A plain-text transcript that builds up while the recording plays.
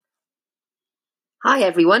Hi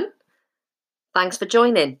everyone, thanks for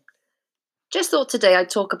joining. Just thought today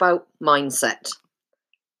I'd talk about mindset.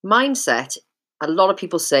 Mindset, a lot of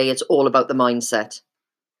people say it's all about the mindset.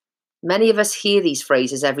 Many of us hear these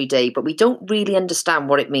phrases every day, but we don't really understand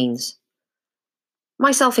what it means.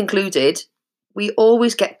 Myself included, we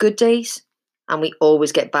always get good days and we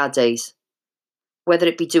always get bad days. Whether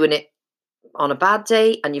it be doing it on a bad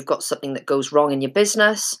day and you've got something that goes wrong in your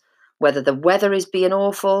business, whether the weather is being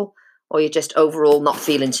awful, or you're just overall not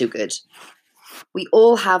feeling too good. We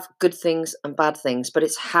all have good things and bad things, but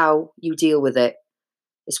it's how you deal with it.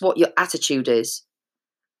 It's what your attitude is.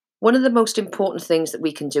 One of the most important things that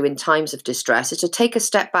we can do in times of distress is to take a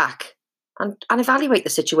step back and evaluate the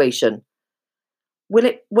situation. Will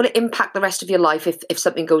it impact the rest of your life if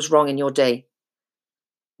something goes wrong in your day?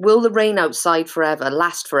 Will the rain outside forever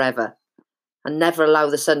last forever and never allow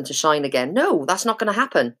the sun to shine again? No, that's not going to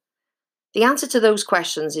happen. The answer to those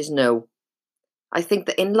questions is no. I think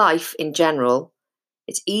that in life, in general,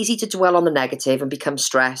 it's easy to dwell on the negative and become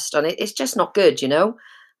stressed, and it's just not good, you know?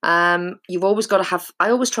 You've always got to have,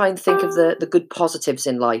 I always try and think of the good positives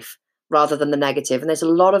in life rather than the negative. And there's a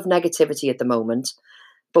lot of negativity at the moment.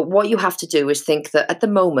 But what you have to do is think that at the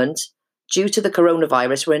moment, due to the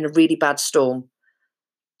coronavirus, we're in a really bad storm.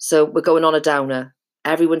 So we're going on a downer.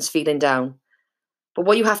 Everyone's feeling down. But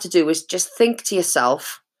what you have to do is just think to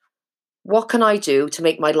yourself, what can I do to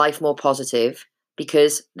make my life more positive?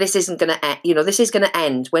 Because this isn't going to end, this is going to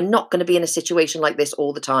end. We're not going to be in a situation like this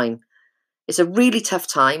all the time. It's a really tough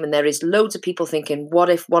time, and there is loads of people thinking,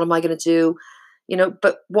 what am I going to do?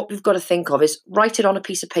 But what we've got to think of is write it on a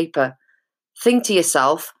piece of paper. Think to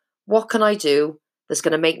yourself, what can I do that's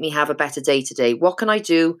going to make me have a better day today? What can I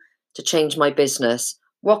do to change my business?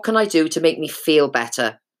 What can I do to make me feel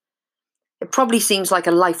better? It probably seems like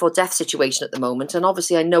a life or death situation at the moment, and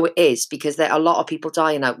obviously I know it is because there are a lot of people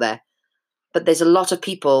dying out there. But there's a lot of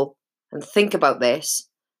people, and think about this,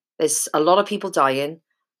 there's a lot of people dying,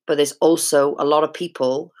 but there's also a lot of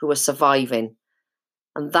people who are surviving.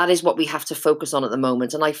 And that is what we have to focus on at the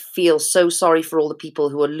moment. And I feel so sorry for all the people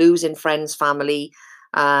who are losing friends, family,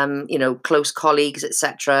 close colleagues,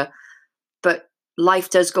 etc. But life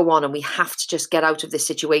does go on, and we have to just get out of this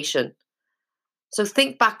situation. So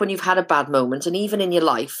think back when you've had a bad moment, and even in your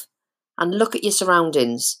life, and look at your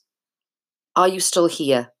surroundings. Are you still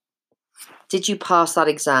here? Did you pass that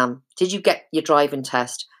exam? Did you get your driving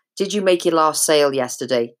test? Did you make your last sale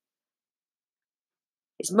yesterday?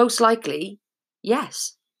 It's most likely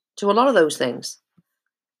yes to a lot of those things.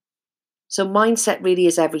 So mindset really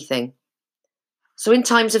is everything. So in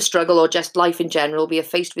times of struggle or just life in general, we are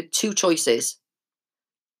faced with two choices.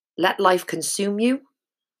 Let life consume you,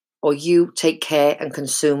 or you take care and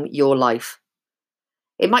consume your life.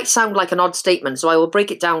 It might sound like an odd statement, so I will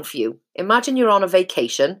break it down for you. Imagine you're on a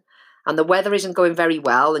vacation and the weather isn't going very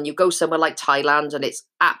well, and you go somewhere like Thailand and it's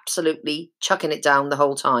absolutely chucking it down the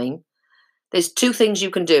whole time. There's two things you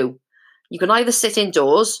can do. You can either sit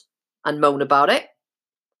indoors and moan about it,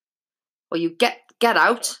 or you get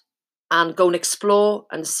out and go and explore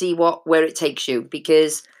and see where it takes you,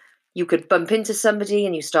 because you could bump into somebody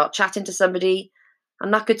and you start chatting to somebody,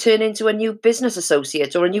 and that could turn into a new business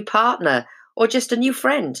associate or a new partner or just a new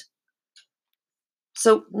friend.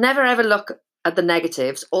 So never ever look at the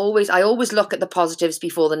negatives. I always look at the positives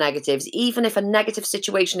before the negatives. Even if a negative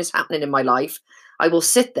situation is happening in my life, I will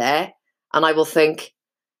sit there and I will think,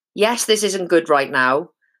 yes, this isn't good right now,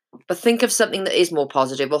 but think of something that is more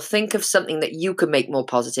positive, or think of something that you can make more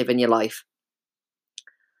positive in your life.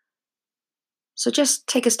 So just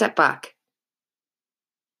take a step back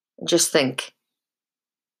and just think.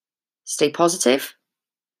 Stay positive.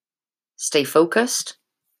 Stay focused.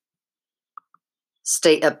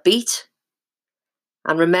 Stay upbeat.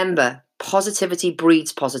 And remember, positivity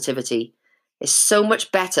breeds positivity. It's so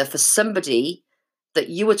much better for somebody that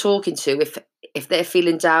you are talking to, if they're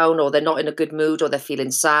feeling down or they're not in a good mood or they're feeling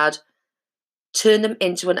sad, turn them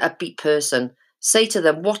into an upbeat person. Say to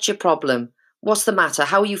them, what's your problem? What's the matter?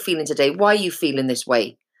 How are you feeling today? Why are you feeling this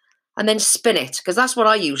way? And then spin it, because that's what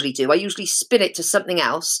I usually do. I usually spin it to something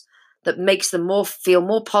else that makes them feel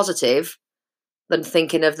more positive than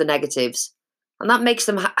thinking of the negatives. And that makes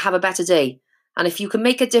them have a better day. And if you can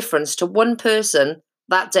make a difference to one person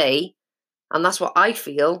that day, and that's what I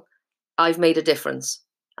feel, I've made a difference.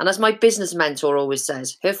 And as my business mentor always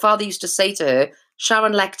says, her father used to say to her,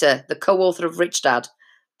 Sharon Lechter, the co-author of Rich Dad,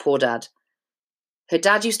 Poor Dad, her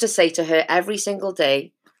dad used to say to her every single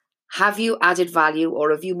day, have you added value, or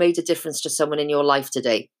have you made a difference to someone in your life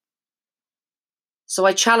today? So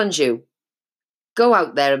I challenge you, go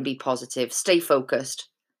out there and be positive, stay focused,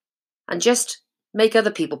 and just make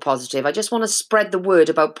other people positive. I just want to spread the word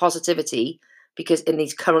about positivity because in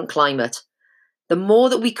this current climate, the more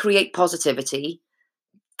that we create positivity,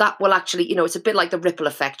 that will actually, it's a bit like the ripple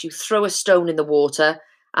effect. You throw a stone in the water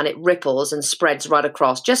and it ripples and spreads right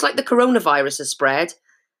across, just like the coronavirus has spread.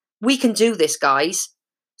 We can do this, guys.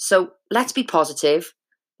 So let's be positive.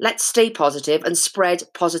 Let's stay positive and spread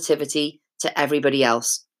positivity to everybody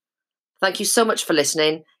else. Thank you so much for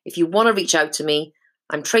listening. If you want to reach out to me,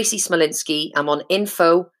 I'm Tracy Smolinski. I'm on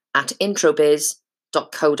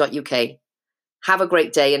info@introbiz.co.uk. Have a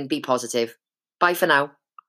great day and be positive. Bye for now.